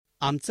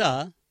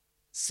आमचा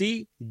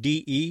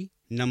CDE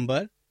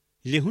number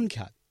लिहून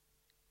घ्या.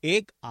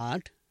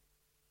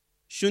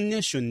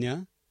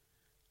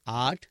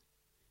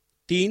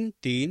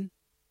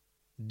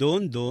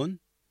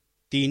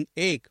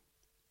 1800-833-2231.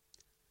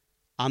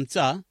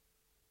 आमचा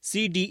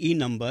CDE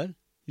नंबर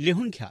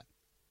लिहून घ्या.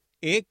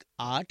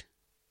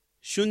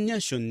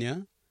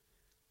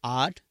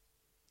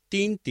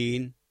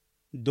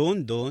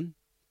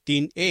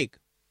 1800-833-2231.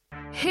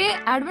 हे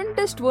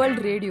Adventist world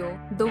radio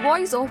the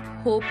voice of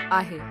hope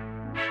आहे.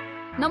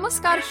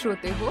 नमस्कार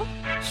श्रोते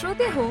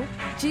हो,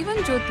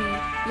 जीवन ज्योती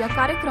या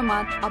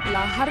कार्यक्रमात आपला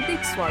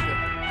हार्दिक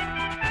स्वागत.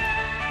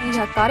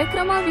 या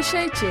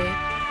कार्यक्रमाविषयीचे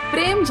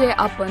प्रेम जे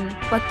आपण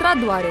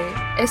पत्राद्वारे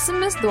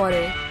SMS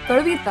द्वारे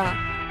कळविता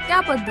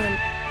त्याबद्दल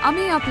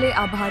आम्ही आपले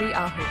आभारी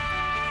आहोत.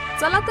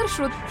 चला तर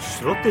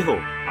श्रोते हो,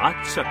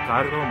 आजच्या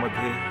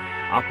कार्यक्रमामध्ये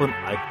आपण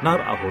ऐकणार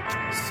आहोत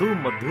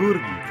सुमधुर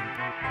गीत,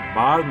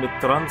 बाळ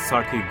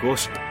मित्रांसाठी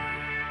गोष्ट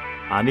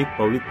आणि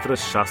पवित्र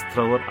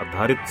शास्त्रावर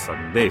आधारित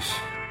संदेश.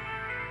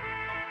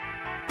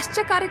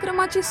 आजच्या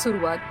कार्यक्रमाची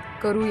सुरुवात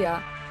करूया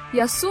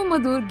या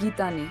सुमधुर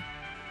गीताने.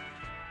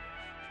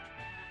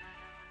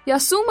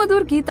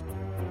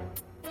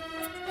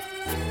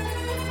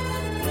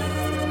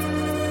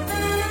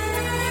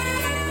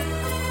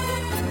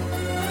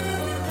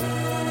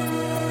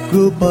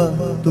 कृपा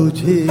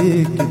तुझी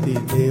किती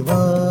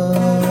देवा,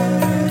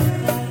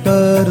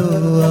 करू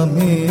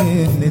आम्ही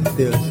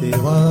नित्य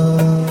सेवा.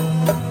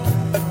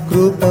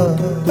 कृपा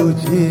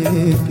तुझी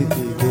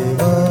किती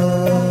देवा,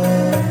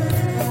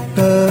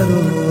 करू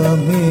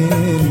आम्ही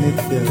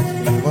नित्य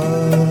सेवा.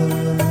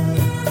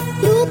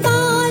 कृपा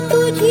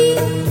तुझी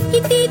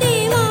किती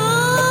देवा,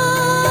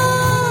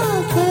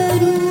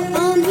 करू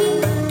आम्ही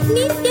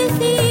नित्य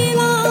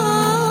सेवा.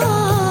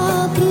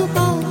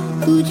 कृपा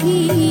तुझी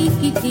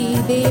किती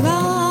देवा,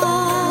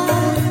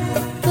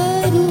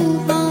 करू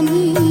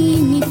आम्ही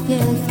नित्य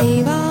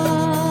सेवा.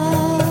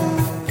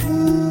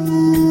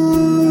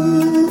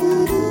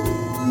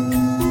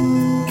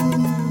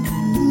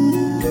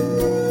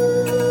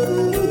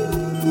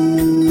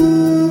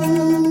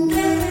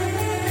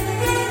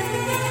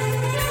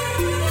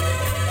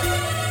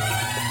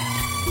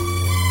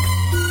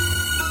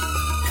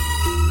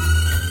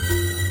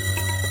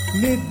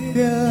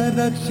 नित्य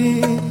रक्षी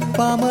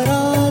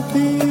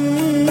पामराती,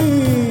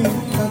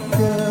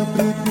 सत्य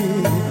प्रीती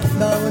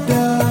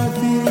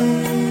दावत्यासी.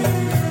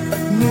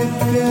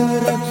 नित्य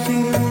रक्षी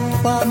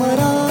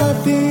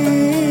पामराती,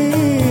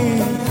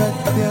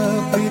 सत्य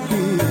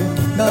प्रीती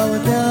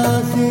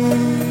दावत्यासी.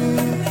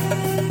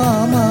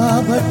 आम्हा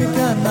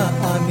भटक्यांना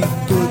आणि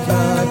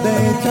तुझ्या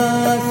दयेच्या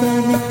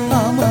सनी,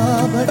 आम्हा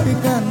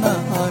भटक्यांना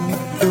आणि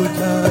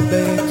तुझ्या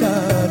दयेच्या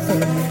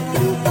सनी.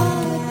 कृपा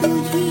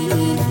तुझी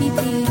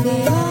किती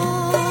देवा,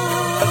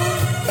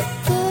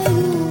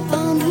 करू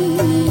आम्ही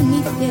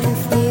नित्य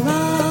सेवा.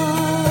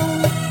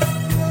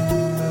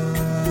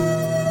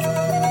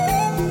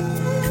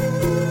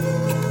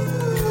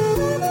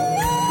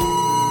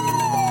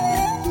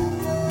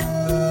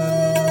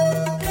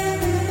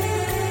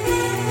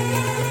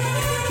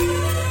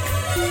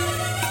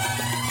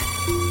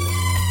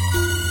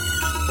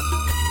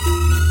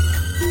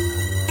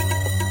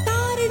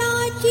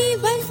 तारणाची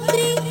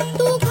वस्त्रे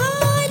तू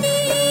घाली,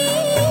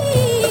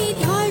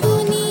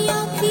 धाडूनिया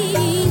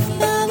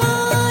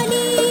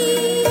ख्रिस्तवाली.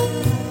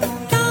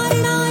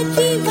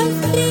 तारणाची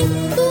वस्त्रे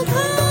तू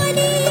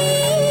घाली,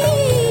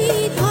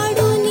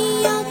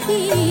 धाडूनिया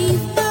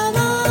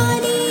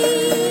ख्रिस्तवाली.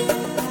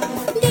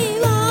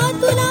 देवा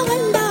तुला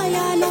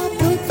वंदायाला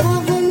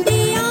प्रोत्साहन दे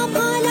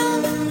आम्हाला,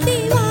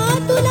 देवा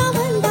तुला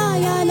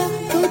वंदायाला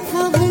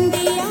प्रोत्साहन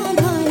दे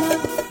आम्हाला.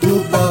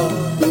 कृपा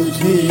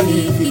तुझी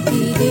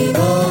किती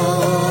देवा,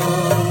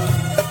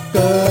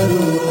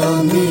 करू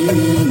आम्ही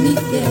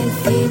नित्य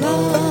सेवा.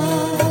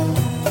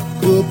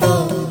 कृपा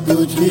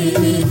तुझी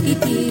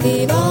किती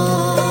देवा,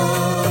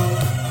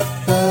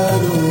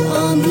 करू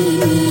आम्ही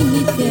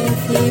नित्य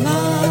सेवा.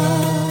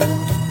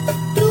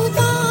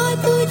 कृपा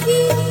तुझी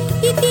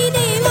किती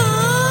देवा,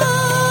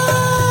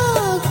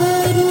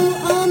 करू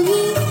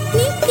आम्ही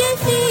नित्य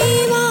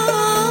सेवा.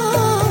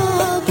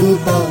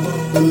 कृपा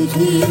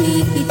तुझी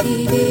किती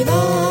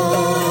देवा,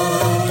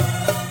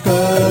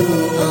 करू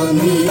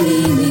आम्ही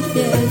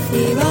नित्य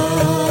सेवा.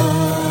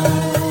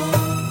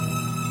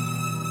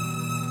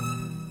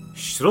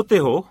 श्रोते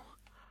हो,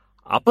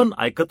 आपण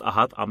ऐकत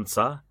आहात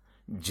आमचा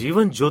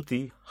जीवन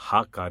ज्योती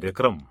हा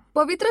कार्यक्रम.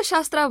 पवित्र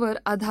शास्त्रावर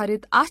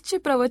आधारित आजचे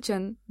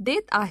प्रवचन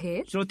देत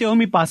आहे श्रोते हो,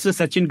 मी पास्टर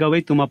सचिन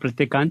गवई तुम्हा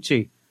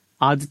प्रत्येकांचे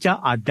आजच्या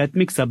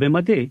आध्यात्मिक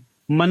सभेमध्ये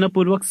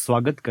मनपूर्वक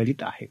स्वागत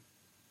करीत आहे.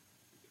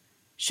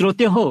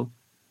 श्रोते हो,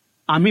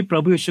 आम्ही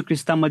प्रभू येशू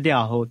ख्रिस्तामध्ये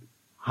आहोत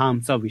हा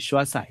आमचा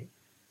विश्वास आहे.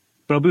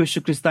 प्रभू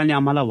येशू ख्रिस्ताने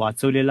आम्हाला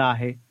वाचवलेला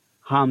आहे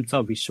हा आमचा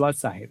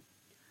विश्वास आहे.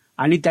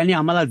 आणि त्याने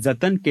आम्हाला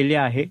जतन केले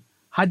आहे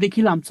हा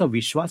देखील आमचा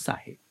विश्वास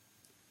आहे.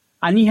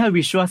 आणि ह्या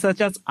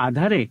विश्वासाच्याच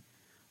आधारे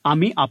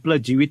आम्ही आपलं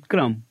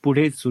जीवितक्रम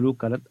पुढे सुरू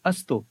करत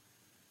असतो.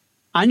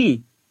 आणि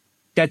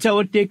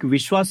त्याच्यावरती एक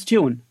विश्वास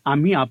ठेवून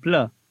आम्ही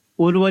आपलं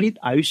उर्वरित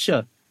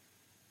आयुष्य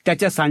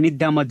त्याच्या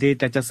सानिध्यामध्ये,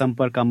 त्याच्या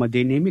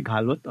संपर्कामध्ये नेहमी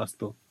घालवत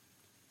असतो.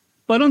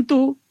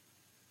 परंतु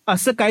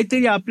असं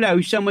काहीतरी आपल्या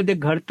आयुष्यामध्ये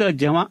घडतं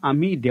जेव्हा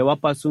आम्ही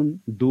देवापासून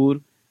दूर,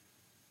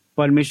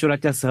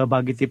 परमेश्वराच्या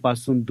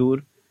सहभागितेपासून दूर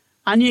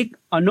आणि एक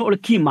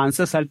अनोळखी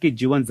माणसासारखी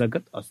जीवन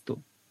जगत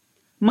असतो.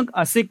 मग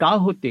असे का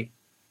होते?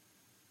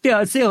 ते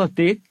असे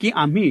होते की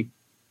आम्ही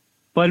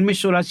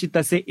परमेश्वराशी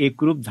तसे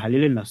एकरूप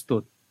झालेले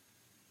नसतो.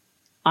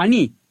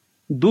 आणि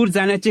दूर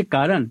जाण्याचे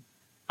कारण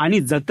आणि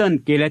जतन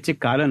केल्याचे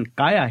कारण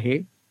काय आहे,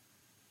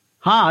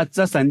 हा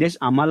आजचा संदेश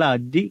आम्हाला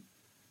अगदी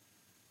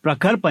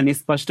प्रखरपणे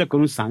स्पष्ट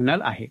करून सांगणार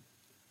आहे.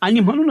 आणि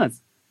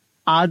म्हणूनच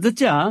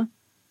आजच्या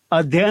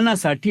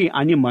अध्ययनासाठी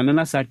आणि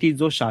मननासाठी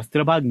जो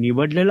शास्त्रभाग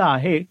निवडलेला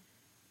आहे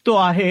तो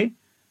आहे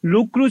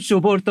लूककृत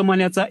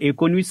शुभवर्तमानाचा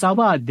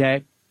 19 अध्याय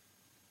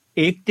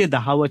 1 ते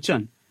 10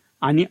 वचन.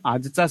 आणि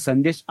आजचा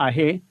संदेश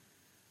आहे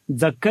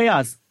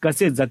जक्कयास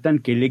कसे जतन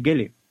केले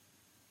गेले.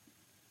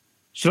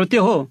 श्रोते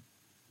हो,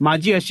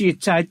 माझी अशी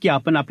इच्छा आहे की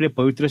आपण आपले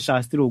पवित्र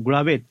शास्त्र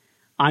उघडावेत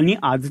आणि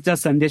आजच्या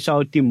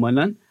संदेशावरती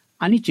मनन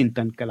आणि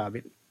चिंतन करावे.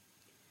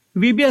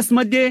 VBS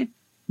मध्ये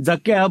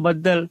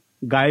जक्कयाबद्दल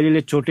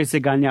गायलेले छोटेसे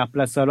गाणे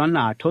आपल्या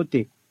सर्वांना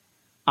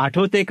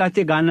आठवते का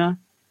ते गाणं?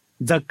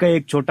 जक्कया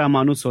एक छोटा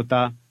माणूस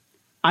होता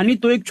आणि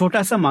तो एक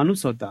छोटासा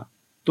माणूस होता.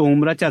 तो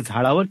उमराच्या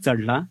झाडावर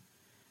चढला.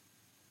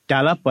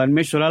 त्याला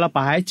परमेश्वराला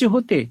पाहायचे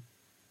होते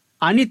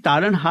आणि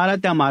तारणहारा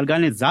त्या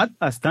मार्गाने जात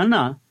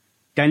असताना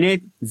त्याने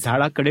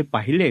झाडाकडे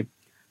पाहिले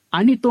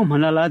आणि तो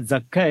म्हणाला,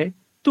 जक्कया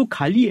तू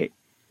खाली ये,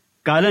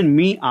 कारण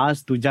मी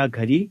आज तुझ्या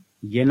घरी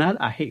येणार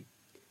आहे.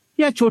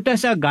 या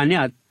छोट्याशा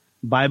गाण्यात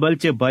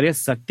बायबलचे बरेच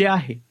सत्य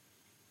आहे.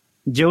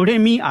 जेवढे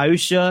मी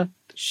आयुष्यात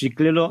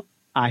शिकलेलो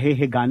आहे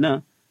हे गाणं,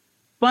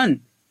 पण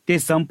ते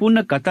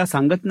संपूर्ण कथा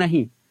सांगत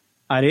नाही.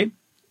 अरे,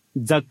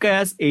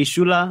 जक्कयास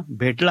येशूला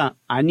भेटला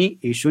आणि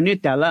येशूने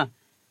त्याला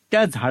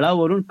त्या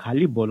झाडावरून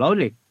खाली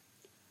बोलावले.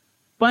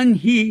 पण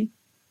ही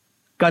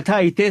कथा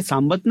इथे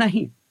थांबत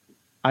नाही.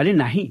 अरे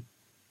नाही,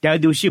 त्या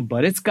दिवशी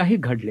बरेच काही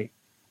घडले.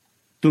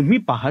 तुम्ही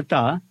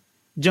पाहता,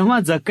 जेव्हा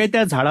जक्कया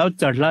त्या झाडावर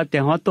चढला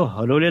तेव्हा तो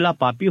हरवलेला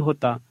पापी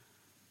होता,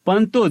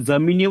 पण तो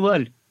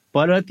जमिनीवर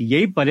परत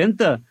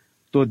येईपर्यंत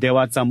तो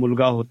देवाचा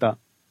मुलगा होता.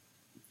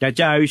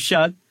 त्याच्या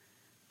आयुष्यात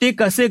ते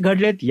कसे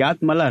घडलेत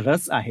यात मला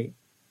रस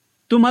आहे.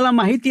 तुम्हाला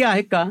माहिती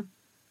आहे का?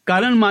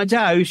 कारण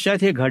माझ्या आयुष्यात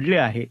हे घडले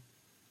आहे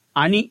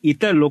आणि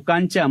इतर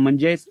लोकांच्या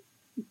म्हणजे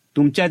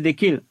तुमच्या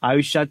देखील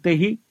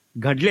आयुष्यातही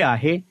घडले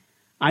आहे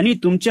आणि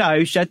तुमच्या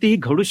आयुष्यातही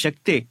घडू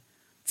शकते.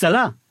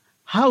 चला,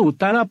 हा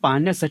उतारा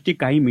पाहण्यासाठी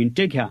काही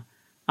मिनिटे घ्या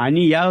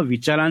आणि या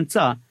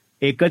विचारांचा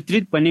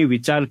एकत्रितपणे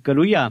विचार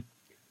करूया.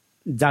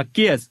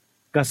 जक्कयास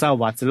कसा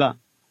वाचला?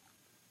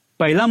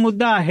 पहिला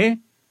मुद्दा आहे,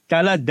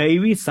 त्याला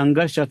दैवी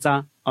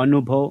संघर्षाचा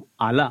अनुभव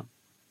आला.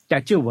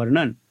 त्याचे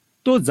वर्णन,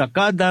 तो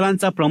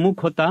जकातदारांचा प्रमुख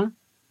होता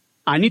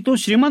आणि तो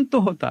श्रीमंत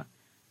होता.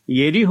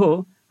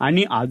 येरिहो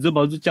आणि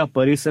आजूबाजूच्या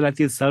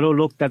परिसरातील सर्व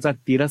लोक त्याचा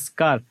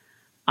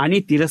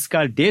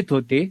तिरस्कार देत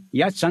होते,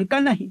 यात शंका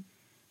नाही.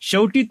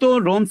 शेवटी तो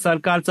रोम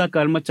सरकारचा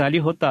कर्मचारी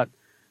होता.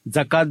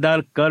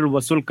 जकातदार कर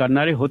वसूल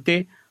करणारे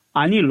होते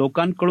आणि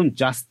लोकांकडून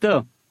जास्त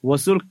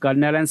वसूल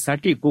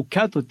करणाऱ्यांसाठी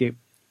कुख्यात होते.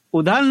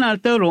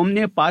 उदाहरणार्थ,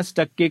 रोमने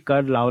 5%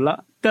 कर लावला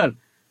तर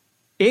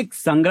एक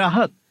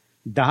संग्राहक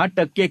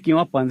 10%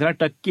 किंवा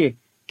 15%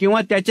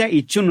 किंवा त्याच्या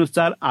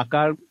इच्छेनुसार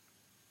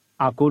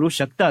आकारू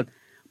शकतात.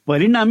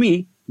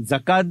 परिणामी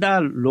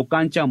जकातदार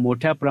लोकांच्या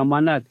मोठ्या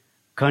प्रमाणात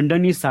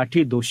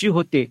खंडणीसाठी दोषी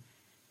होते.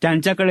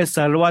 त्यांच्याकडे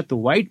सर्वात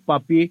वाईट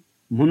पापी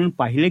म्हणून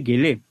पाहिले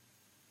गेले.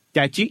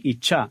 त्याची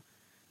इच्छा,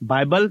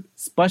 बायबल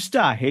स्पष्ट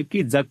आहे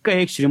की जक्कया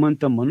एक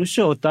श्रीमंत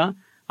मनुष्य होता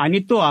आणि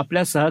तो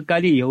आपल्या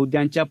सहकारी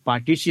यहुद्यांच्या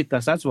पाठीशी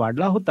तसाच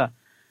वाढला होता.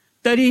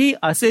 तरीही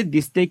असे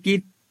दिसते की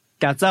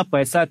त्याचा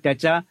पैसा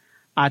त्याच्या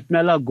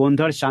आत्म्याला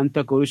गोंधळ शांत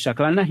करू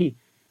शकला नाही.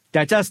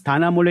 त्याच्या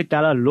स्थानामुळे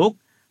त्याला लोक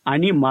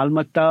आणि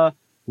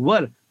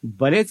मालमत्तावर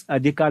बरेच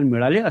अधिकार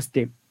मिळाले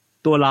असते.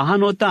 तो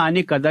लहान होता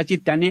आणि कदाचित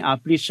त्याने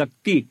आपली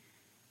शक्ती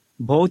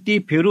भोवती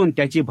फिरून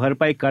त्याची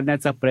भरपाई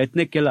करण्याचा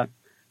प्रयत्न केला,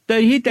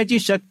 तरीही त्याची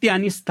शक्ती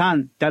आणि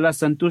स्थान त्याला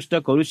संतुष्ट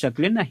करू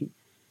शकले नाही.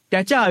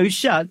 त्याच्या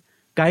आयुष्यात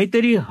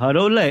काहीतरी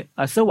हरवलंय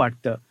असं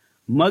वाटतं.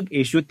 मग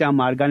येशू त्या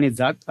मार्गाने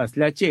जात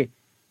असल्याचे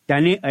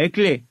त्याने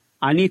ऐकले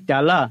आणि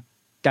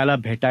त्याला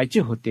भेटायचे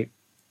होते.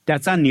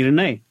 त्याचा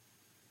निर्णय,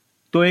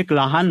 तो एक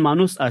लहान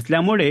माणूस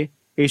असल्यामुळे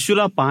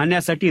येशूला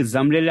पाहण्यासाठी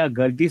जमलेल्या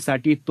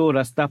गर्दीसाठी तो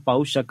रस्ता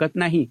पाहू शकत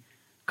नाही.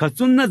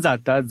 खचून न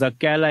जाता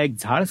जक्कयाला एक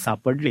झाड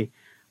सापडले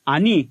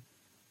आणि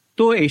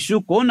तो येशू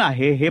कोण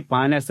आहे हे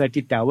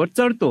पाहण्यासाठी त्यावर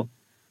चढतो.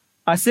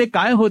 असे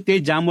काय होते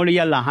ज्यामुळे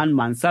या लहान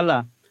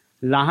माणसाला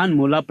लहान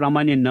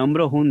मुलाप्रमाणे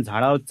नम्र होऊन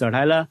झाडावर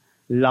चढायला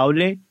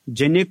लावले,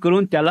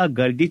 जेणेकरून त्याला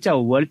गर्दीच्या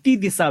वरती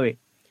दिसावे?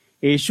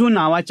 येशू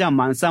नावाच्या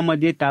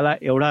माणसामध्ये त्याला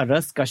एवढा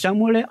रस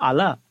कशामुळे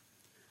आला?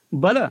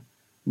 बरं,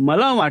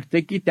 मला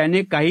वाटते की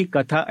त्याने काही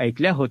कथा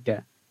ऐकल्या होत्या.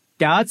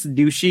 त्याच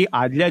दिवशी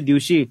आदल्या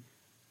दिवशी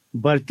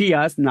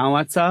बर्तियास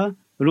नावाचा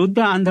वृद्ध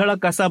आंधळा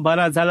कसा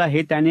बरा झाला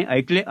हे त्याने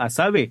ऐकले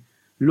असावे.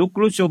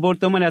 लूककृत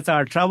शुभवर्तमान याचा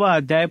 18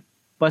 अध्याय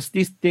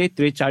 35 ते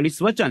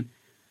 43 वचन.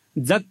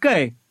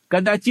 जक्कया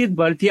कदाचित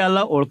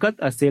बर्थियाला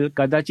ओळखत असेल.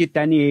 कदाचित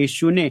त्यांनी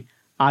येशूने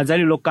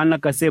आजारी लोकांना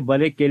कसे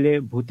बरे केले,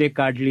 भूते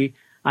काढली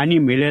आणि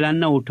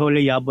मेलेल्यांना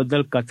उठवले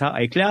याबद्दल कथा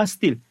ऐकल्या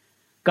असतील.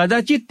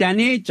 कदाचित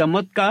त्याने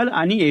चमत्कार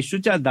आणि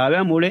येशूच्या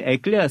दाव्यामुळे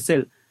ऐकले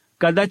असेल.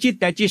 कदाचित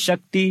त्याची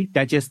शक्ती,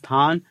 त्याचे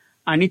स्थान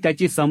आणि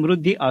त्याची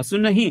समृद्धी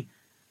असूनही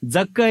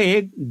जक्कय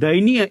एक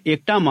दयनीय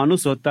एकटा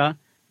माणूस होता,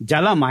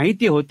 ज्याला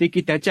माहिती होते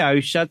की त्याच्या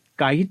आयुष्यात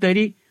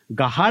काहीतरी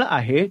गहाळ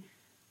आहे.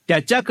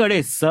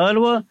 त्याच्याकडे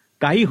सर्व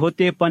काही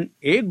होते, पण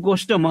एक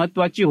गोष्ट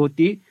महत्वाची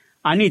होती.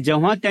 आणि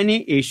जेव्हा त्याने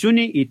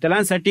येशूने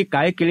इतरांसाठी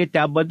काय केले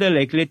त्याबद्दल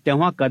ऐकले,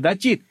 तेव्हा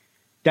कदाचित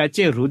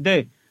त्याचे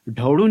हृदय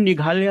ढवळून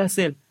निघाले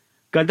असेल.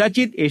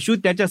 कदाचित येशू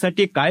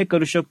त्याच्यासाठी काय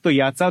करू शकतो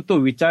याचा तो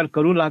विचार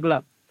करू लागला.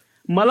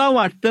 मला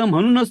वाटतं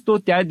म्हणूनच तो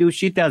त्या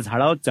दिवशी त्या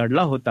झाडावर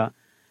चढला होता.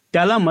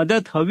 त्याला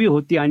मदत हवी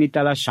होती आणि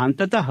त्याला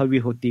शांतता हवी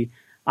होती,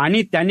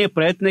 आणि त्याने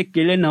प्रयत्न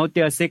केले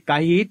नव्हते असे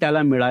काहीही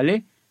त्याला मिळाले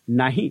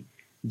नाही.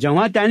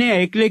 जेव्हा त्याने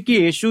ऐकले की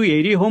येशू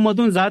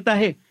येरिहोमधून जात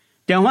आहे,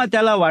 तेव्हा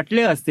त्याला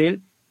वाटले असेल,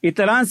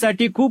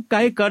 इतरांसाठी खूप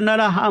काही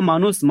करणारा हा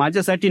माणूस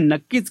माझ्यासाठी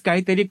नक्कीच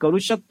काहीतरी करू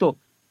शकतो.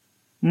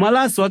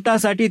 मला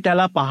स्वतःसाठी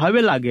त्याला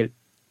पाहावे लागेल.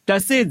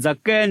 तसे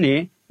जक्कयाने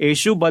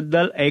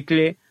येशूबद्दल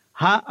ऐकले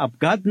हा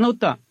अपघात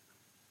नव्हता.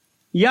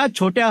 या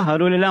छोट्या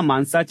हरवलेल्या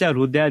माणसाच्या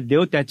हृदयात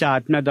देव त्याच्या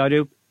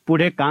आत्म्याद्वारे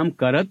पुढे काम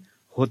करत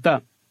होता.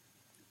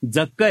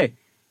 जक्कय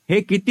हे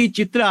किती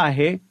चित्र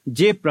आहे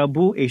जे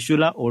प्रभू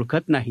येशूला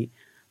ओळखत नाही.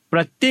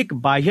 प्रत्येक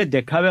बाह्य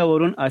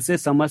देखाव्यावरून असे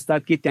समजतात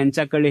की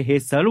त्यांच्याकडे हे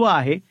सर्व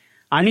आहे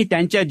आणि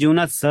त्यांच्या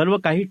जीवनात सर्व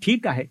काही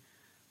ठीक आहे.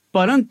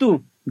 परंतु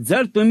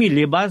जर तुम्ही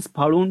लिबास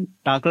फाडून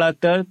टाकला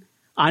तर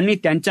आणि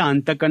त्यांच्या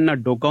अंतकरणात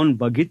डोकावून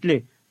बघितले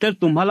तर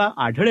तुम्हाला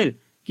आढळेल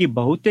की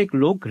बहुतेक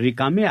लोक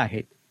रिकामे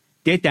आहेत.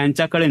 ते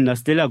त्यांच्याकडे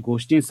नसलेल्या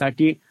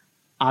गोष्टींसाठी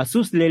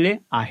आसुसलेले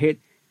आहेत.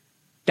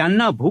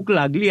 त्यांना भूक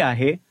लागली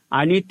आहे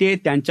आणि ते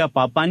त्यांच्या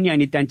पापांनी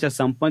आणि त्यांच्या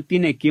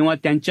संपत्तीने किंवा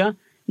त्यांच्या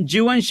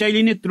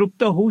जीवनशैलीने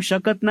तृप्त होऊ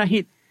शकत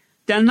नाहीत.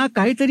 त्यांना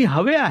काहीतरी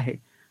हवे आहे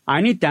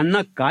आणि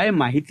त्यांना काय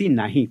माहिती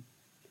नाही.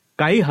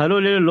 काही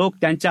हरवलेले लोक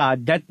त्यांच्या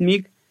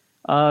आध्यात्मिक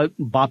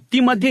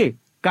बाबतीमध्ये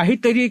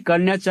काहीतरी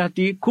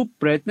करण्यासाठी खूप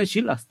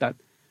प्रयत्नशील असतात.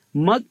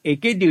 मग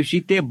एके दिवशी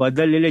ते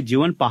बदललेले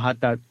जीवन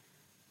पाहतात.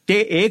 ते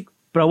एक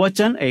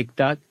प्रवचन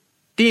ऐकतात,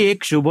 ते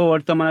एक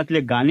शुभवर्तमानातले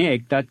गाणे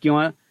ऐकतात,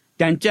 किंवा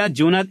त्यांच्या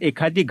जीवनात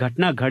एखादी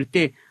घटना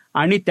घडते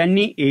आणि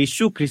त्यांनी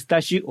येशू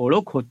ख्रिस्ताशी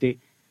ओळख होते.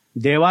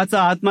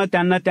 देवाचा आत्मा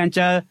त्यांना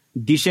त्यांच्या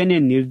दिशेने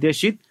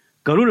निर्देशित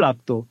करू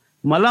लागतो.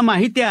 मला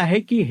माहिती आहे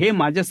की हे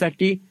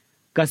माझ्यासाठी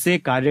कसे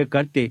कार्य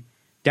करते.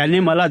 त्याने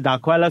मला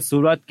दाखवायला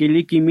सुरुवात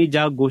केली की मी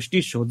ज्या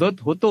गोष्टी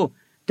शोधत होतो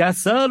त्या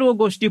सर्व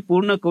गोष्टी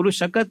पूर्ण करू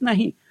शकत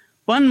नाही,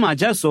 पण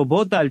माझ्या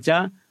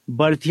सभोवतालच्या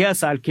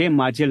बर्थियासारखे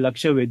माझे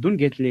लक्ष वेधून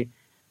घेतले.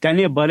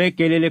 त्याने बरे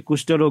केलेले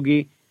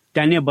कुष्ठरोगी,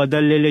 त्याने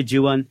बदललेले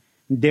जीवन,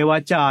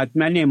 देवाच्या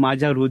आत्म्याने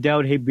माझ्या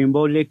हृदयावर हे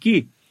बिंबवले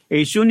की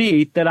येशूने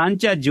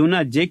इतरांच्या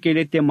जीवनात जे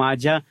केले ते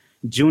माझ्या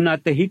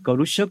जीवनातही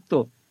करू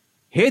शकतो.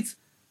 हेच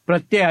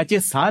प्रत्ययाचे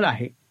सार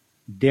आहे.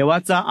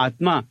 देवाचा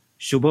आत्मा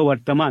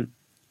शुभवर्तमान.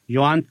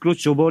 योहानकृत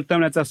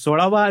शुभवर्तमानाचा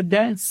 16वा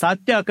अध्याय 7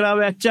 ते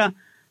 11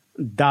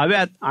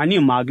 दाव्यात आणि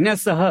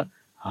मागण्यासह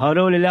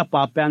हरवलेल्या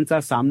पाप्यांचा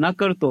सामना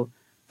करतो.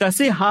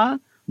 तसे हा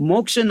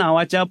मोक्ष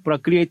नावाच्या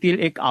प्रक्रियेतील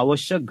एक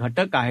आवश्यक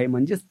घटक आहे,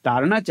 म्हणजे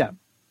तारणाच्या.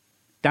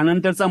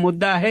 त्यानंतरचा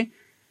मुद्दा आहे,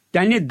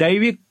 त्याने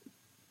दैविक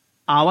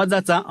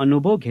आवाजाचा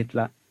अनुभव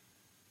घेतला.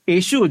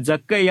 येशू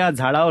जक्कय या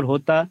झाडावर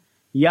होता.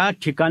 या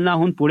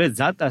ठिकाणाहून पुढे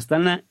जात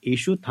असताना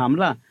येशू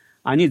थांबला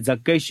आणि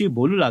जक्कयशी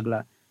बोलू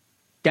लागला.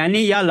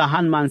 त्याने या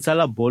लहान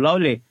माणसाला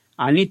बोलावले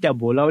आणि त्या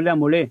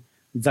बोलावल्यामुळे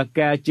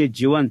जक्कयाचे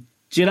जीवन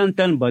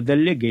चिरंतन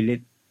बदलले गेले.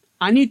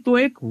 आणि तो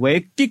एक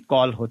वैयक्तिक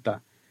कॉल होता.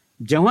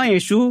 जेव्हा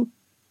येशू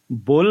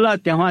बोलला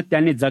तेव्हा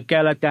त्याने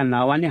जक्कयाला त्या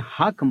नावाने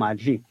हाक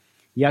मारली.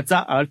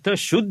 याचा अर्थ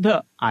शुद्ध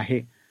आहे.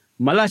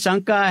 मला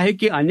शंका आहे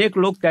की अनेक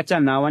लोक त्याच्या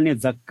नावाने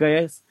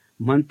जक्कय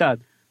म्हणतात.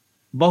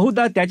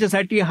 बहुधा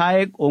त्याच्यासाठी हा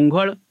एक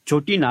ओंघळ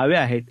छोटी नावे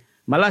आहेत.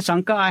 मला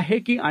शंका आहे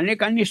की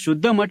अनेकांनी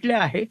शुद्ध म्हटले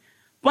आहे,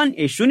 पण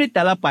येशूने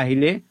त्याला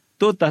पाहिले,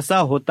 तो तसा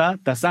होता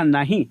तसा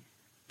नाही,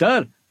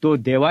 तर तो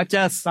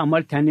देवाच्या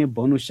सामर्थ्याने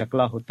बनू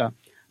शकला होता.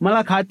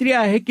 मला खात्री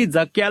आहे की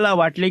जक्कयाला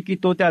वाटले की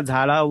तो त्या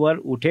झाडावर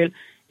उठेल,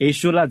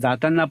 येशूला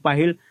जाताना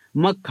पाहिल,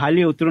 मग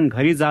खाली उतरून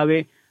घरी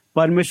जावे,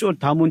 परमेश्वर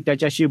थांबून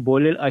त्याच्याशी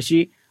बोलेल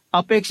अशी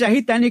अपेक्षाही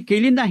त्याने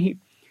केली नाही.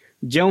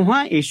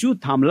 जेव्हा येशू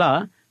थांबला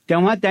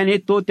तेव्हा त्याने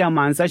तो त्या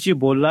माणसाशी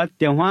बोलला,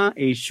 तेव्हा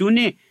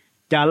येशूने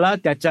त्याला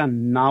त्याच्या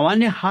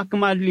नावाने हाक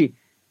मारली.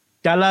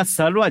 त्याला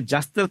सर्वात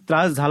जास्त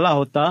त्रास झाला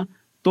होता.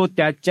 तो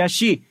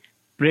त्याच्याशी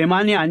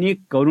प्रेमाने आणि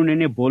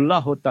करुणेने बोलला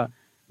होता.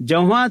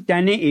 जेव्हा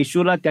त्याने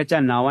येशूला त्याच्या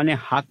नावाने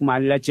हाक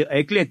मारल्याचे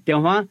ऐकले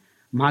तेव्हा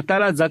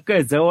म्हातारा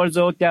जक्कय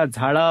जवळजवळ त्या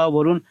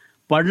झाडावरून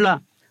पडला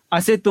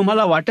असे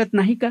तुम्हाला वाटत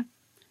नाही का?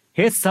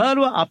 हे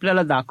सर्व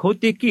आपल्याला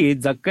दाखवते की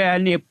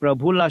जक्कयाने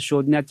प्रभूला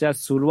शोधण्याच्या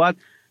सुरुवात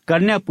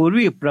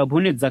करण्यापूर्वी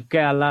प्रभूने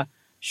जक्कयाला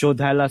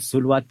शोधायला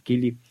सुरुवात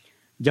केली.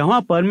 जेव्हा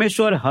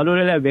परमेश्वर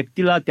हरवलेल्या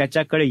व्यक्तीला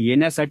त्याच्याकडे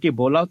येण्यासाठी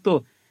बोलावतो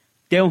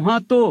तेव्हा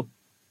तो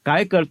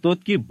काय करतो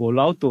की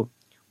बोलावतो.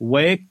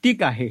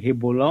 वैयक्तिक आहे हे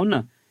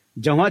बोलावणं.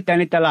 जेव्हा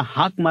त्याने त्याला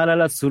हाक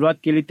मारायला सुरुवात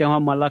केली तेव्हा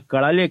मला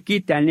कळाले की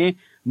त्याने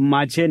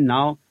माझे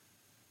नाव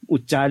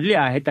उच्चारले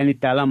आहेत आणि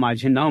त्याला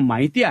माझे नाव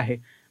माहिती आहे.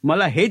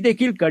 मला हे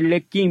देखील कळले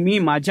की मी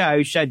माझ्या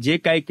आयुष्यात जे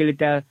काही केले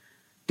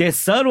ते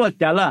सर्व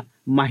त्याला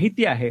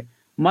माहिती आहे.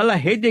 मला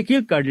हे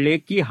देखील कळले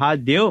की हा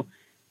देव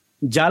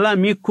ज्याला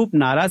मी खूप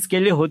नाराज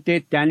केले होते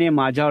त्याने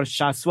माझ्यावर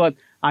शाश्वत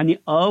आणि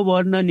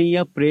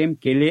अवर्णनीय प्रेम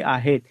केले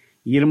आहेत.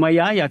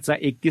 यिर्मया याचा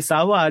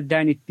 31वा अध्याय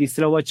आणि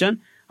 3रं वचन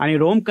आणि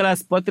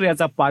रोमकरास पत्र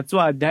याचा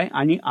 5वा अध्याय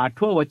आणि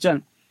 8वं वचन.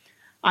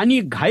 आणि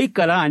घाई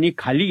करा आणि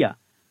खाली या.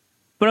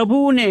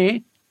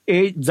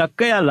 प्रभूने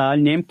जक्कयाला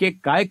नेमके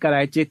काय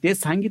करायचे ते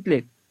सांगितले.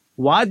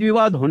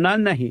 वादविवाद होणार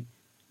नाही,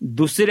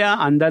 दुसऱ्या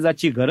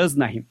अंदाजाची गरज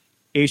नाही.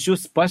 येशू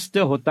स्पष्ट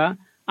होता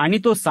आणि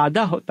तो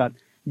साधा होता.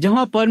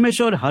 जेव्हा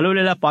परमेश्वर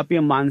हरवलेल्या पापी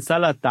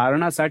माणसाला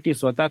तारणासाठी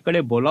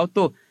स्वतःकडे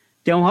बोलावतो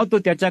तेव्हा तो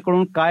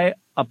त्याच्याकडून काय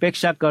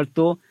अपेक्षा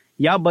करतो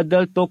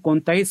याबद्दल तो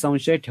कोणताही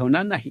संशय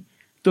ठेवणार नाही.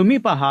 तुम्ही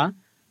पहा,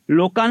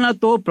 लोकांना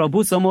तो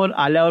प्रभू समोर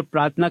आल्यावर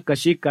प्रार्थना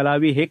कशी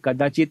करावी हे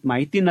कदाचित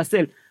माहिती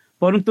नसेल,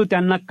 परंतु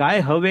त्यांना काय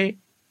हवे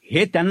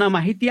हे त्यांना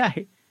माहिती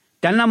आहे.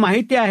 त्यांना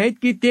माहिती आहे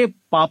की ते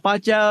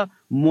पापाच्या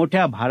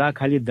मोठ्या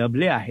भाराखाली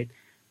दबले आहेत.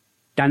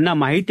 त्यांना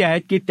माहिती आहे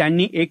की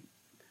त्यांनी एक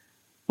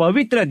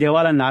पवित्र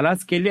देवाला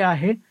नाराज केले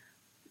आहे.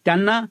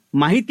 त्यांना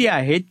माहिती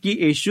आहे की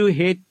येशू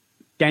हे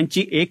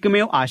त्यांची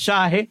एकमेव आशा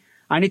आहे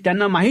आणि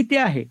त्यांना माहिती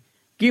आहे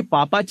की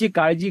पापाची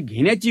काळजी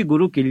घेण्याची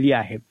गुरु किल्ली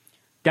आहे.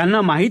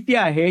 त्यांना माहिती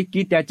आहे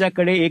की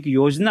त्याच्याकडे एक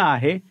योजना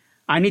आहे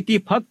आणि ती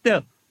फक्त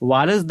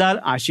वारसदार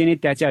आशेने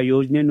त्याच्या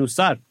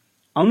योजनेनुसार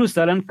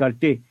अनुसरण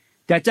करते.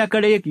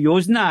 त्याच्याकडे एक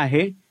योजना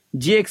आहे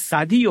जी एक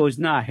साधी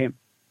योजना आहे.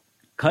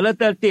 खरं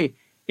तर ते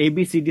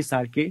ABCD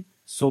सारखे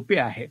सोपे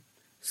आहे.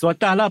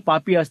 स्वतःला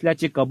पापी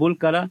असल्याचे कबूल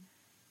करा,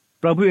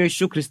 प्रभू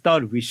येशू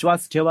ख्रिस्तावर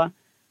विश्वास ठेवा,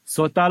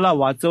 स्वतःला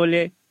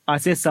वाचवले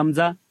असे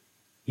समजा.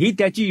 ही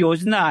त्याची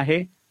योजना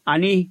आहे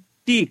आणि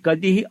ती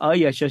कधीही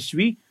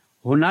अयशस्वी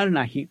होणार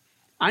नाही.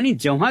 आणि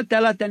जेव्हा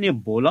त्याने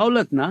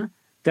बोलावलं ना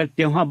तर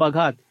तेव्हा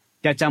बघा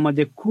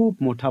त्याच्यामध्ये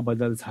खूप मोठा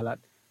बदल झाला.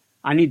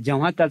 आणि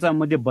जेव्हा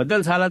त्याच्यामध्ये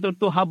बदल झाला तर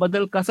तो हा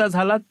बदल कसा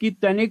झाला की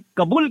त्याने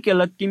कबूल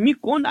केलं की मी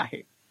कोण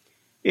आहे.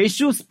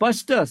 येशू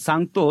स्पष्ट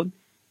सांगतो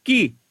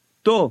की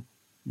तो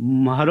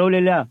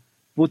हरवलेल्या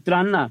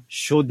पुत्रांना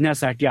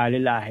शोधण्यासाठी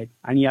आलेला आहे.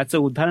 आणि याचं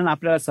उदाहरण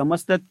आपल्याला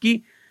समजतात की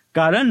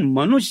कारण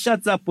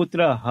मनुष्याचा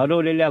पुत्र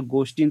हरवलेल्या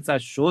गोष्टींचा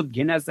शोध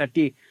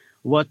घेण्यासाठी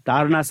व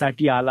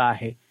तारणासाठी आला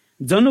आहे.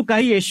 जणू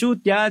काही येशू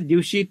त्या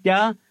दिवशी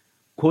त्या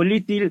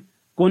खोलीतील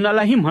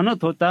कोणालाही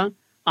म्हणत होता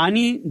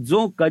आणि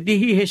जो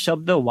कधीही हे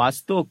शब्द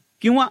वाचतो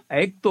किंवा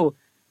ऐकतो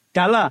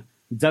त्याला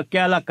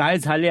जक्कयाला काय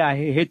झाले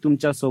आहे हे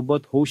तुमच्या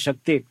सोबत होऊ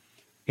शकते.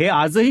 हे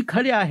आजही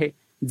खरे आहे.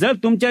 जर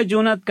तुमच्या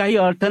जीवनात काही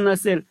अर्थ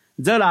नसेल,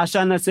 जर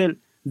आशा नसेल,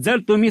 जर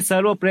तुम्ही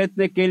सर्व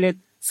प्रयत्न केलेत,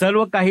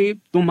 सर्व काही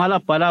तुम्हाला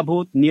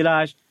पराभूत,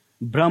 निराश,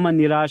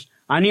 भ्रमनिराश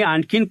आणि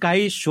आणखीन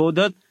काही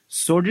शोधत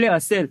सोडले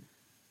असेल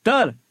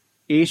तर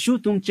येशू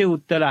तुमचे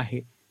उत्तर आहे.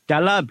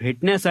 त्याला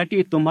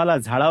भेटण्यासाठी तुम्हाला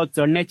झाडावर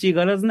चढण्याची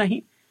गरज नाही.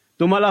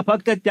 तुम्हाला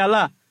फक्त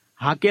त्याला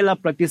हाकेला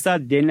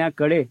प्रतिसाद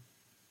देण्याकडे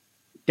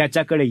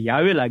त्याच्याकडे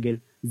यावे लागेल.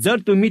 जर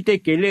तुम्ही ते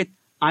केलेत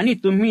आणि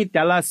तुम्ही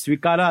त्याला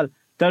स्वीकाराल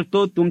तर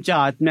तो तुमच्या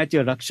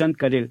आत्म्याचे रक्षण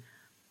करेल.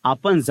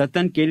 आपण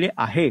जतन केले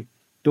आहे.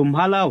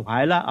 तुम्हाला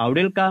व्हायला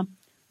आवडेल का?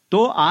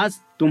 तो आज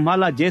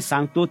तुम्हाला जे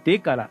सांगतो ते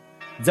करा.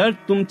 जर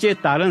तुमचे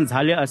तारण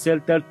झाले असेल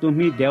तर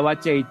तुम्ही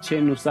देवाच्या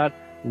इच्छेनुसार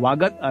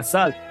वागत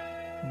असाल.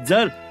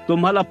 जर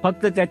तुम्हाला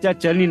फक्त त्याच्या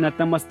चरणी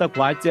नतमस्तक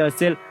व्हायचे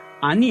असेल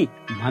आणि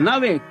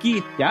म्हणावे की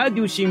त्या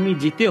दिवशी मी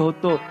जिथे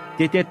होतो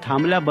तिथे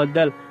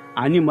थांबल्याबद्दल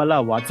आणि मला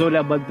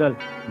वाचवल्याबद्दल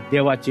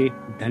देवाचे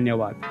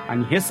धन्यवाद.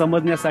 आणि हे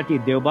समजण्यासाठी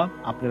देवबाप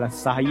आपल्याला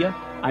सहाय्य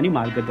आणि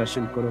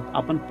मार्गदर्शन करू.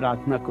 आपण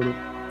प्रार्थना करू.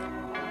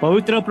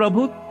 पवित्र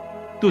प्रभू,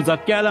 तू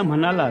जक्कयाला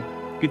म्हणालात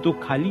की तू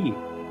खाली ये.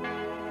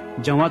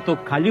 जेव्हा तो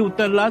खाली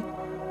उतरला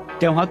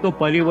तेव्हा तो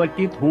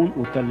परिवर्तित होऊन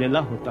उतरलेला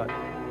होता.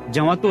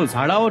 जेव्हा तो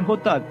झाडावर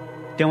होता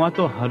तेव्हा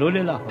तो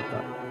हरवलेला होता.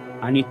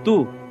 आणि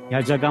तू या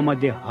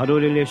जगामध्ये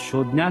हरवलेले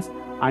शोधण्यास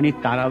आणि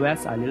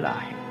ताराव्यास आलेला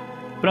आहे.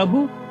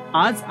 प्रभू,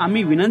 आज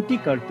आम्ही विनंती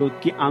करतो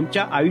की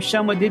आमच्या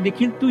आयुष्यामध्ये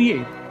देखील तू ये.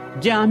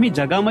 जे आम्ही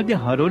जगामध्ये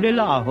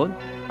हरवलेलो आहोत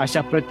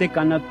अशा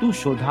प्रत्येकांना तू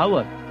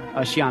शोधावं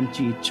अशी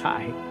आमची इच्छा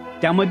आहे.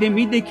 त्यामध्ये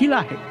मी देखील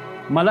आहे.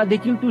 मला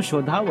देखील तू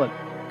शोधावं,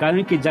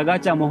 कारण की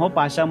जगाच्या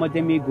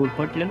मोहपाशामध्ये मी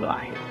गुरफटलेलो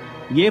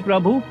आहे. ये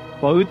प्रभू,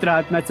 पवित्र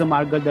आत्म्याचं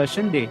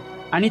मार्गदर्शन दे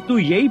आणि तू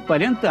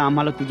येईपर्यंत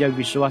आम्हाला तुझ्या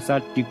विश्वासात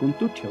टिकून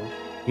तू ठेव.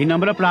 ही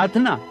नम्र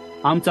प्रार्थना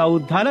आमचा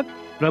उद्धारक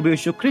प्रभू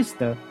येशू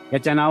ख्रिस्त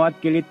याच्या नावात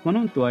केलीत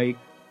म्हणून तू ऐक.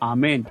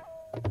 आमेन.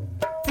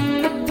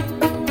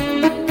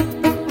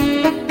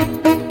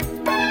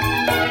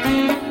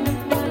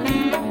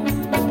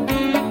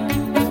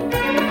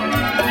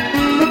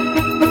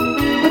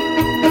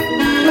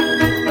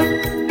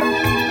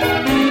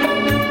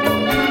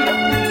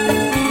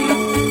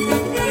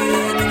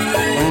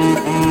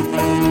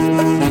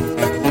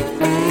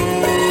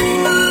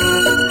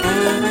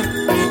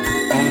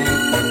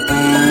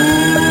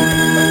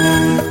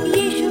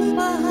 येशू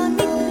पहा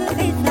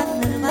मित्र ऐसा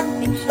सर्वांचा,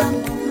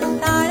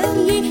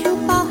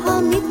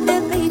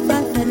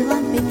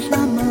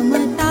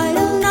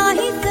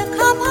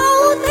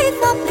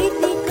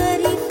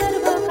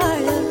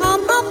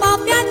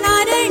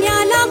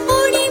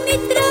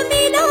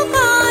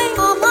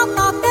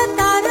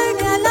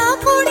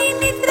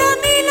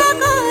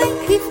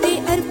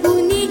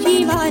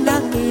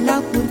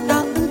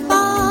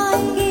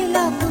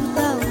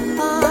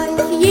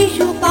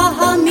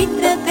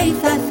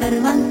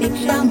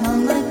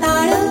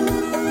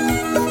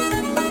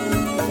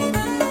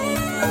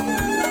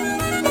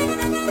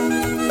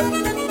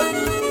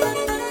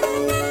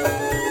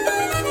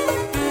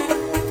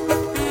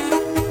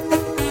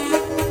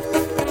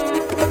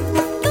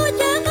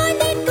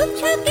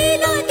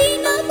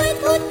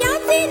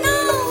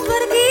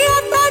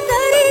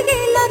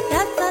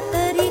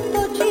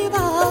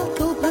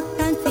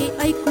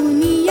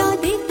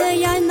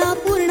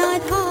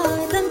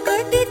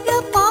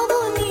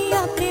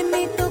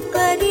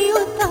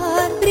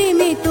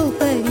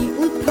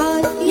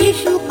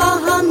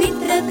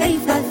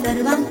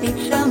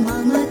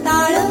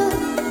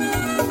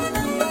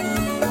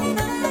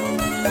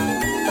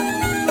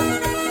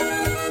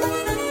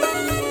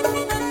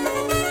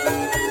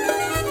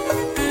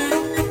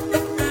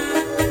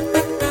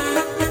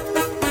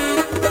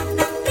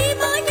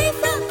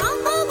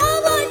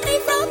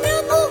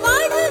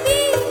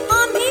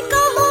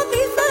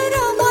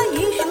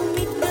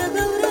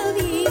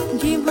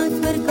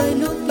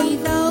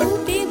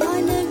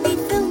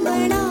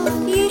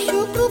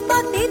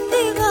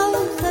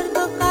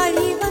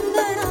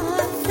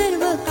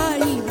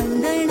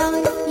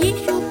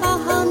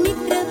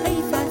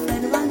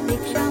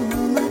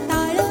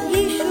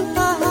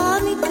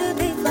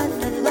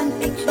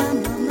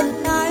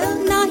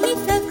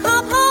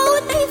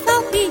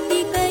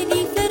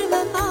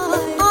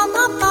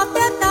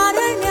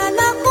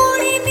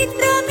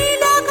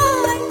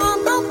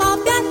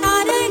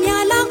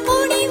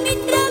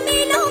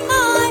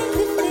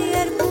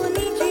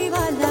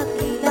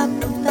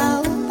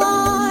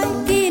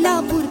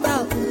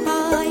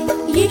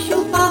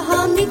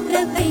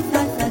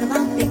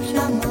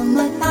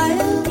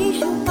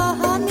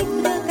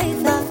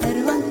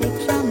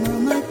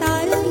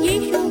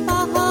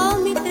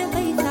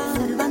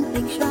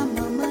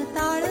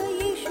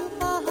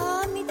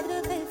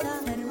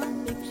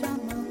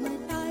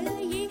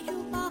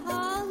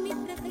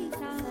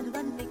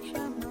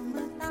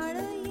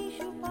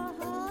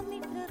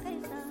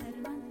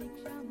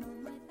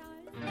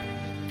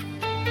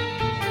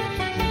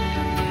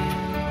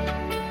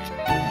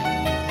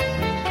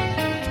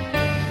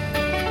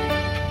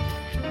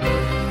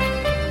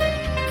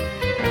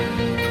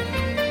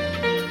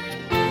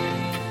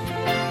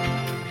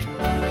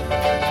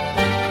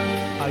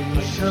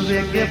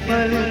 वेगे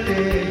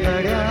पळते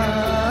गड्या,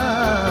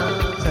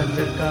 चल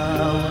का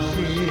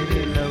उशीर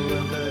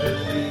लवकर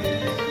फिर.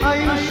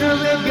 आयुष्य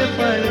वेगे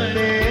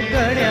पळते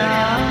गड्या,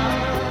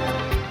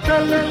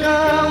 चल का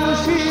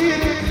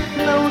उशीर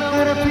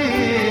लवकर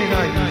फिर.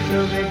 आयुष्य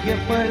वेगे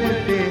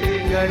पळते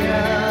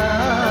गड्या,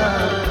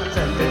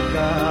 चल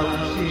का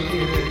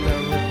उशीर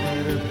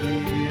लवकर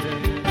फिर.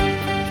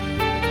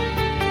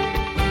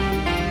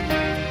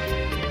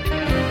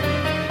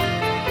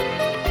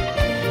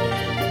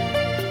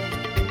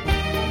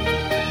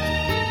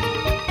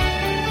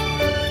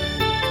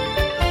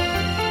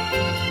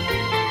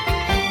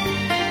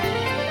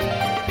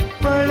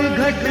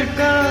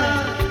 पळघटका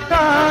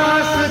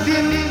तास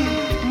दिन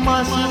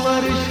मास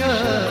वर्ष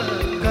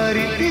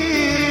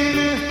करीतील.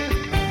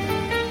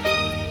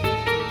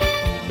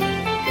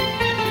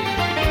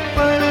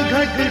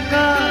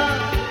 पळघटका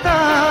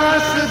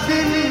तास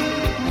दिन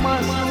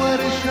मास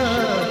वर्ष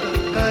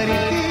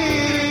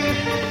करीतील.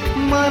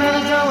 मरण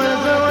जवळ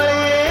जवळ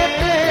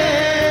येते,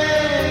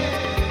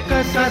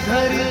 कसा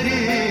धरी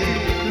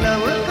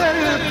लवकर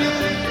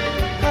फिर,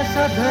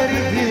 कसा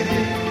धरी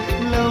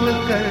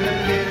लवकर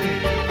फिर.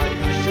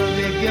 आयुष्य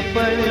वेगे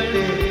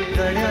पळते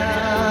गड्या,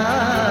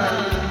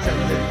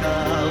 चल का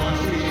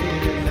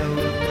उशीर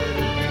लवकर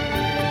फिर.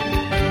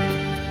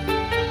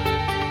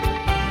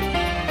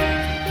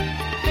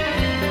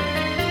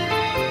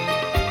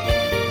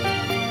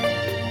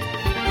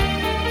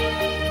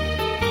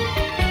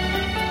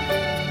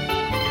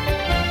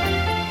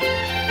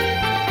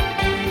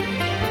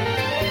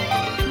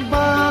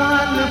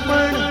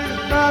 बालपण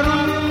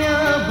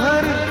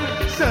तारुण्यभर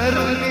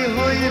सरुणी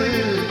होईल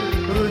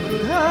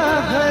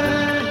वृद्धाघर.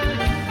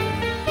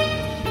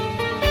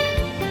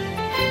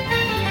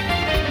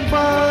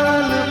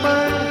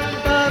 बालपण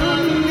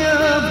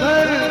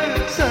तारुण्यभर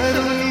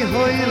सरुणी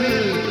होईल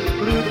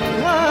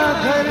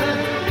वृद्धाघर.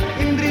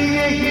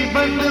 इंद्रियही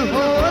बंद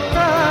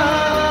होता,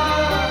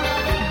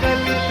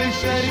 गलित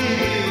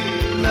शरीर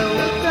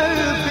लवकर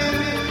फिर,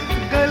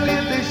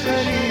 गलित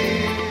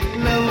शरीर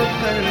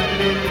लवकर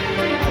फिर.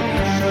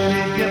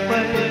 आयुष्य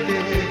पळते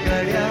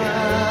गड्या,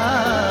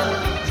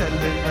 चल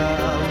का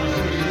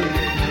उशीर.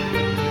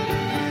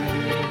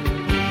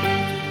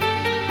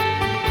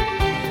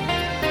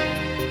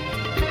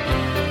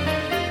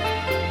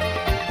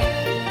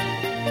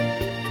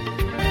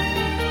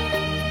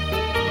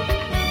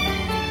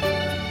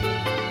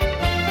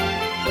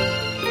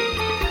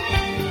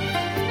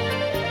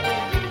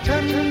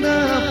 छंद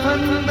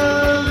फंद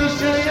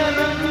विषय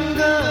रंग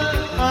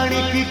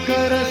आणखी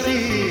करसी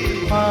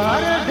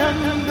फार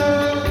ढंग.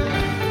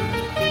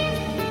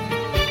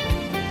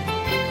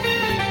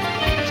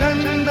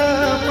 छंद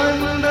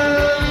फंद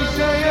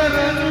विषय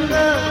रंग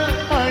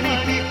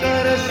आणखी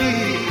करसी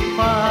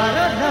फार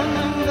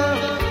ढंग.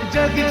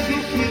 जग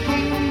सुखी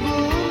गुंगू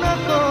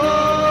नको,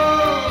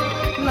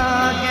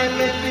 लागेल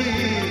ती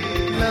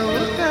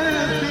लवकर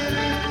फिर,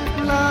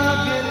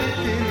 लागेल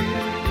ती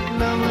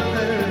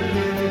लवकर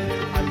फिर.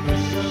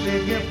 आयुष्य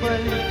वेगे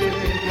पळते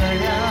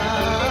गड्या,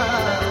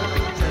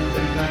 चल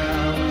का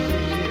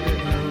उशीर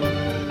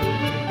लवकर.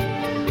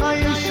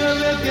 आयुष्य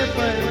वेगे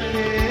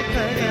पळते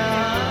गड्या,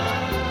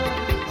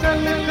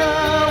 चल का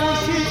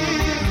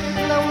उशीर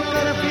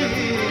लवकर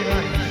फिर.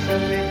 आयुष्य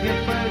वेगे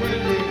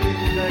पळते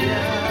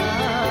गड्या,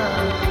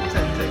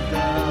 चल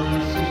का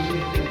उशीर,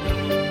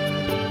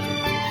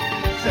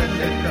 चल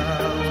का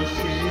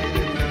उशीर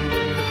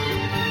लवकर,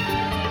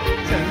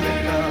 चल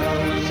का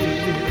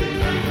उशीर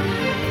लवकर.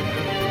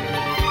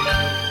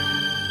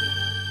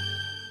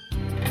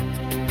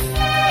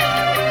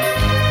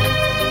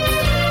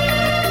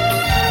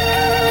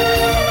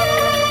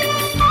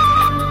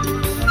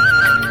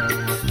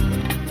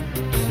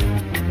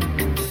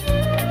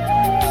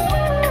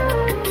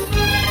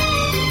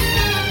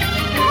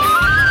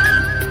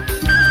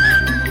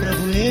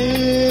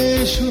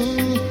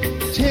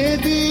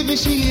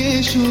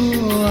 येशू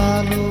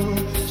आलो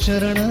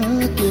शरण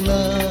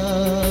तुला,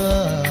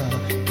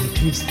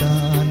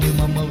 ख्रिस्तानी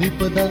मम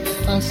विपदा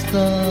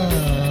असता.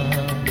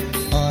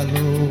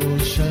 आलो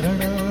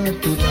शरण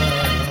तुला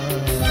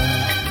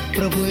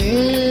प्रभू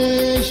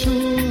येशू,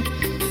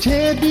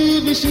 छेदी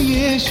विष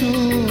येशू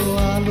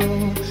आलो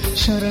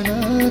शरण.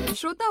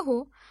 श्रोता हो,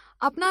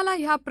 आपणाला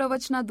ह्या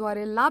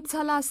प्रवचनाद्वारे लाभ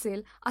झाला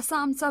असेल असा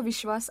आमचा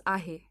विश्वास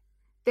आहे.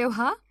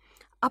 तेव्हा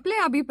आपले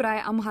अभिप्राय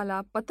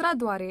आम्हाला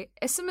पत्राद्वारे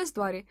SMS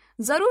द्वारे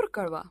जरूर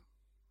कळवा.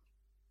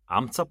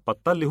 आमचा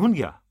पत्ता लिहून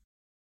घ्या.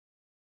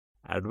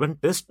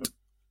 Adventist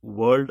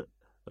world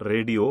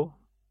radio,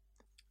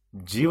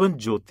 Jeevan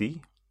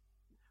Jyoti,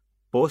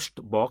 post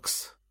box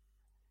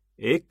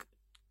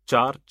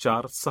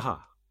 1446,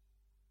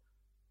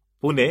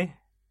 Pune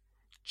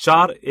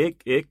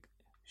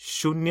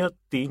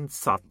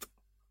 411037,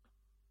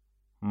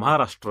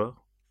 Maharashtra,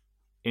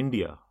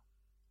 India.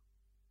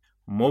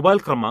 Mobile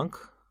क्रमांक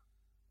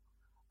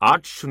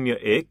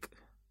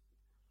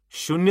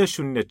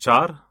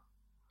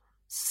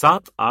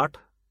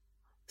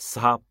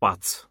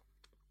 801-004-7865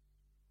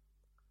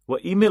 व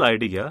ईमेल आय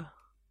डी घ्या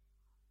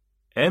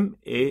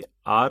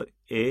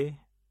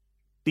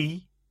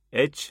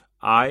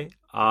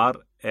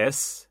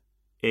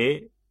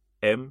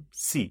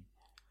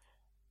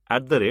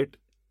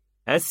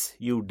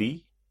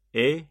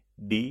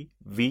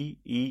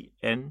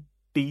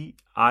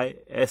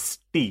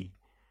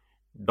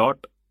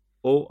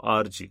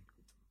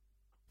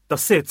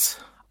तसेच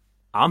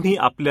आम्ही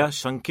आपल्या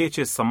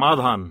शंकेचे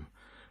समाधान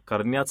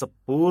करण्याचा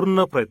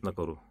पूर्ण प्रयत्न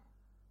करू.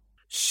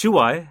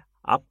 शिवाय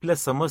आपल्या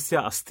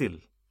समस्या असतील,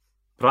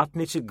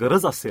 प्रार्थनेची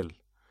गरज असेल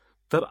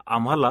तर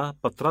आम्हाला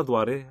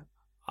पत्राद्वारे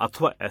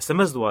अथवा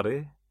SMS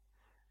द्वारे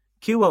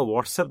किंवा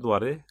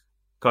व्हॉट्सअपद्वारे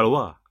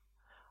कळवा.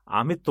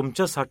 आम्ही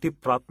तुमच्यासाठी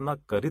प्रार्थना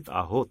करीत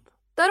आहोत.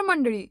 तर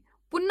मंडळी,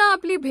 पुन्हा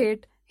आपली भेट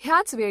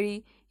ह्याच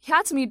वेळी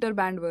ह्याच मीटर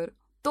बँडवर.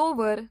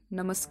 तोवर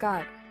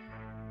नमस्कार.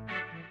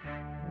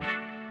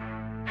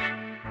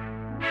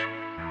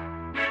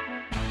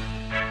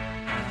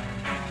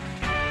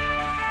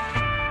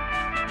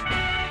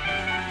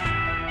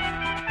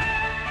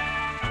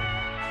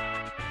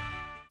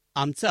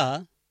 आमचा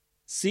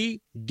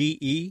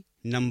CDE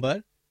नंबर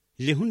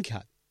लिहून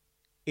घ्या.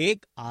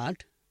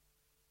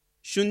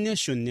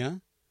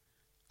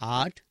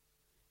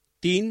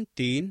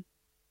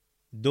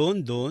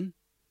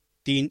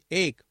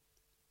 1800-833-2231.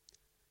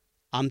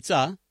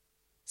 आमचा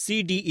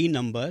CDE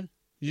नंबर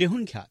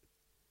लिहून घ्या.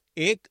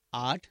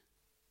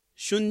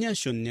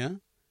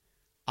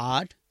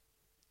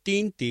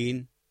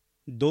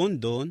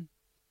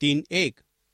 1800-833-2231.